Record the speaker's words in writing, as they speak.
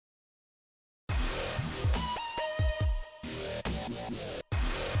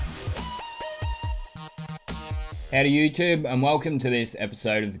Howdy YouTube, and welcome to this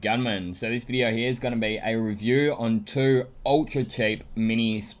episode of the Gunman. So this video here is going to be a review on two ultra cheap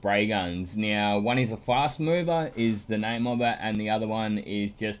mini spray guns. Now one is a fast mover is the name of it, and the other one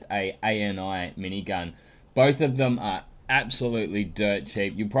is just a ANI minigun. Both of them are absolutely dirt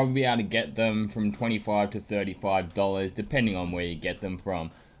cheap. You'll probably be able to get them from $25 to $35 depending on where you get them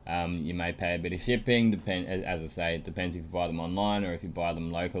from. You may pay a bit of shipping, as I say, it depends if you buy them online or if you buy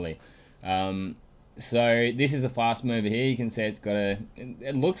them locally. So this is a fast mover here. You can see it's got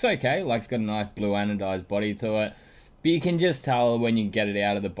it looks okay, like it's got a nice blue anodized body to it, but you can just tell when you get it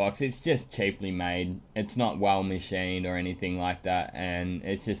out of the box, it's just cheaply made. It's not well machined or anything like that, and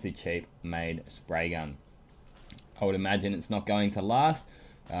it's just a cheap made spray gun. I would imagine it's not going to last,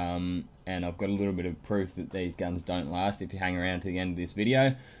 and I've got a little bit of proof that these guns don't last if you hang around to the end of this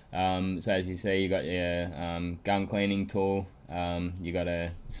video. So as you see, you got your gun cleaning tool. You got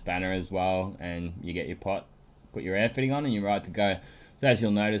a spanner as well, and you get your pot, put your air fitting on, and you're right to go. So as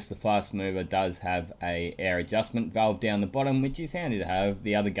you'll notice, the fast mover does have a air adjustment valve down the bottom, which is handy to have.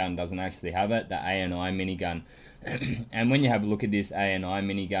 The other gun doesn't actually have it, the ANI minigun. And when you have a look at this ANI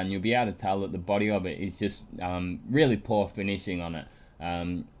minigun, you'll be able to tell that the body of it is just really poor finishing on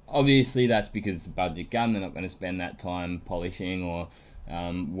it. Obviously that's because it's a budget gun. They're not going to spend that time polishing or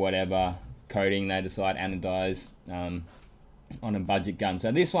whatever coating they decide anodize on a budget gun.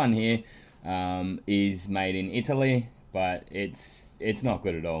 So this one here is made in Italy, but it's not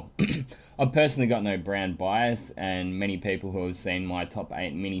good at all. I've personally got no brand bias, and many people who have seen my top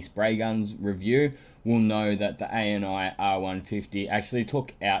 8 mini spray guns review will know that the ANI R150 actually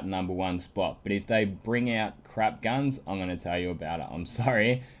took out #1 spot. But if they bring out crap guns, I'm going to tell you about it. I'm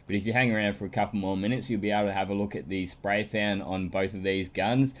sorry, but if you hang around for a couple more minutes, you'll be able to have a look at the spray fan on both of these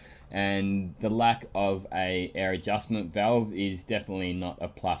guns, and the lack of a air adjustment valve is definitely not a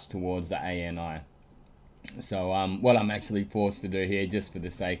plus towards the ANI. So what I'm actually forced to do here, just for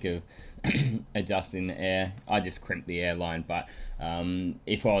the sake of adjusting the air, I just crimp the air line. But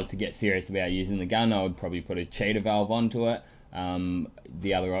if I was to get serious about using the gun, I would probably put a cheater valve onto it.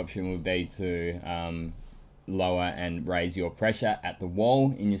 The other option would be to lower and raise your pressure at the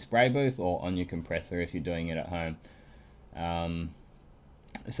wall in your spray booth or on your compressor if you're doing it at home.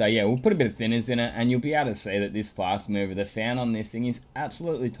 So yeah, we'll put a bit of thinners in it, and you'll be able to see that this fast mover, the fan on this thing is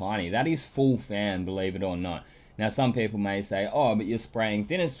absolutely tiny. That is full fan, believe it or not. Now some people may say, oh, but you're spraying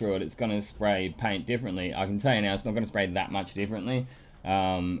thinners through it, it's going to spray paint differently. I can tell you now, it's not going to spray that much differently.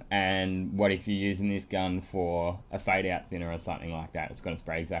 And what if you're using this gun for a fade out thinner or something like that? It's going to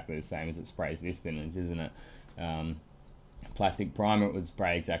spray exactly the same as it sprays this thinners, isn't it? Plastic primer, it would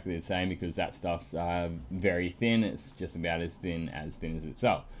spray exactly the same because that stuff's very thin. It's just about as thin as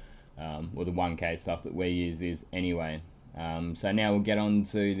itself. Well, the 1K stuff that we use is anyway. So now we'll get on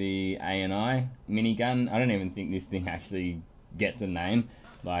to the ANI minigun. I don't even think this thing actually gets a name.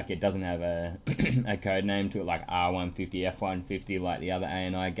 Like, it doesn't have a, a code name to it like R150, F150 like the other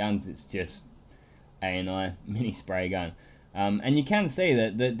ANI guns. It's just ANI mini spray gun. And you can see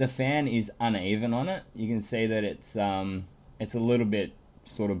that the fan is uneven on it. You can see that it's a little bit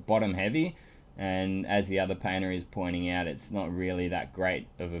sort of bottom heavy, and as the other painter is pointing out, it's not really that great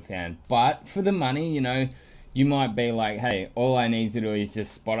of a fan. But for the money, you know, you might be like, hey, all I need to do is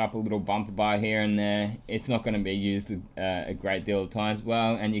just spot up a little bumper bar here and there. It's not going to be used a great deal of times.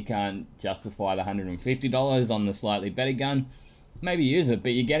 Well, and you can't justify the $150 on the slightly better gun. Maybe use it, but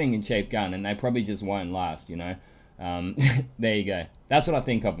you're getting a cheap gun, and they probably just won't last, you know. There you go. That's what I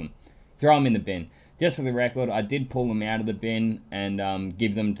think of them. Throw them in the bin. Just for the record, I did pull them out of the bin and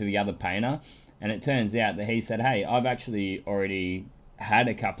give them to the other painter, and it turns out that he said, hey, I've actually already had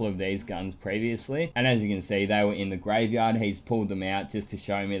a couple of these guns previously, and as you can see, they were in the graveyard. He's pulled them out just to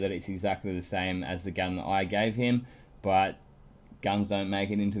show me that it's exactly the same as the gun that I gave him, but guns don't make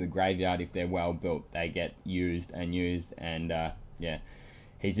it into the graveyard if they're well built. They get used, and yeah.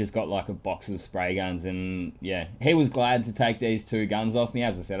 He's just got like a box of spray guns, and yeah, he was glad to take these two guns off me.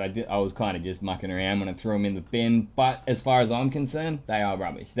 As I said, I was kind of just mucking around when I threw them in the bin, but as far as I'm concerned, they are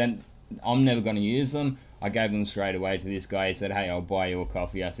rubbish. Then I'm never going to use them. I gave them straight away to this guy. He said, hey, I'll buy you a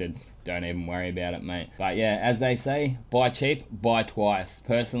coffee. I said, don't even worry about it, mate. But yeah, as they say, buy cheap, buy twice.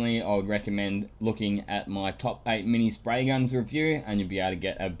 Personally, I would recommend looking at my top 8 mini spray guns review, and you'll be able to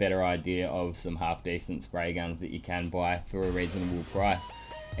get a better idea of some half decent spray guns that you can buy for a reasonable price.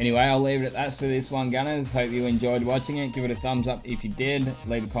 Anyway, I'll leave it at that for this one, Gunners. Hope you enjoyed watching it. Give it a thumbs up if you did.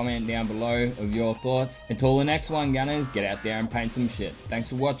 Leave a comment down below of your thoughts. Until the next one, Gunners, get out there and paint some shit. Thanks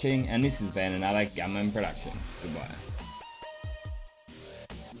for watching, and this has been another Gunman production. Goodbye.